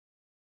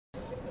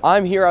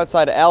I'm here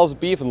outside Al's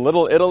Beef in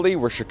Little Italy,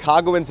 where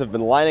Chicagoans have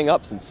been lining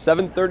up since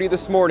 7:30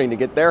 this morning to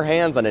get their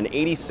hands on an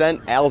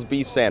 80-cent Al's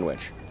Beef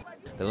sandwich.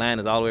 The line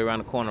is all the way around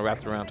the corner,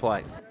 wrapped around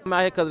twice. I'm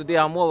out here because of the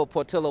deal. I'm more of a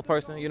Portillo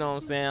person, you know what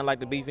I'm saying? I like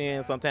the beef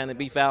in, sometimes the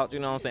beef out, you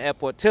know what I'm saying, at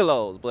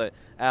Portillo's. But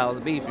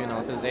Al's Beef, you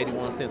know, since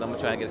 81 cents, I'm going to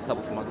try to get a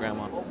couple for my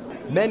grandma.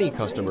 Many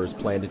customers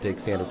plan to take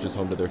sandwiches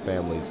home to their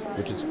families,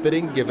 which is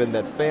fitting given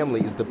that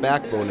family is the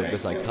backbone of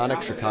this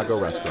iconic Chicago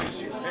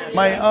restaurant.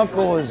 My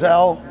uncle is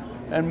Al,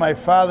 and my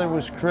father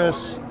was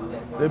Chris.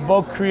 They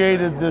both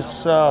created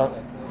this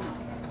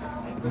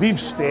beef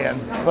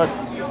stand, but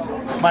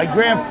my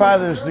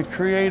grandfather is the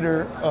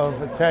creator of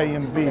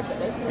Italian beef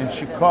in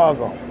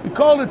Chicago. We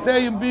call it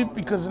Italian beef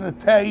because an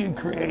Italian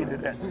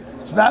created it.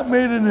 It's not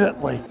made in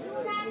Italy.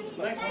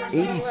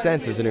 80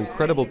 cents is an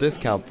incredible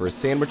discount for a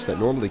sandwich that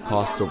normally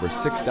costs over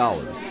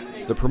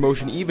 $6. The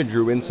promotion even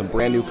drew in some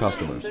brand new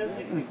customers.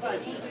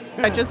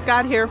 I just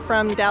got here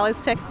from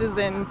Dallas, Texas,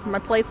 and my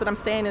place that I'm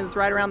staying is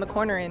right around the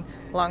corner in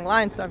long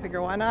line, so I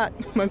figure why not?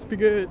 Must be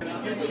good.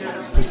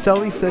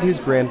 Pacelli said his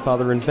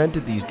grandfather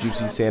invented these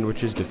juicy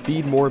sandwiches to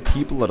feed more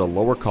people at a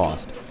lower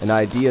cost, an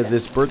idea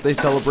this birthday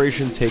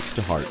celebration takes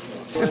to heart.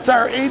 It's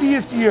our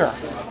 80th year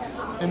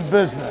in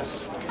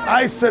business.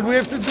 I said we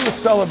have to do a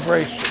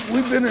celebration.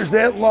 We've been here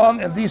that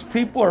long, and these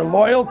people are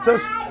loyal to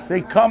us.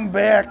 They come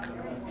back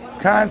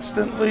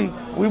constantly.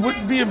 We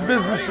wouldn't be in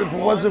business if it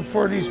wasn't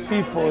for these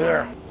people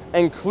here.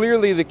 And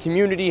clearly the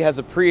community has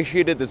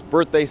appreciated this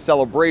birthday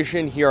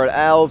celebration here at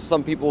Al's.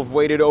 Some people have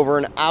waited over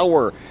an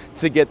hour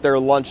to get their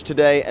lunch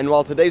today. And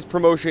while today's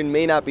promotion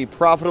may not be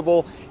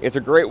profitable, it's a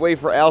great way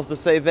for Al's to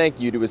say thank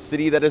you to a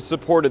city that has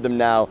supported them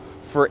now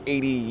for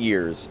 80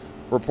 years.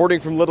 Reporting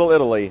from Little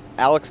Italy,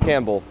 Alex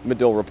Campbell,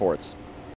 Medill Reports.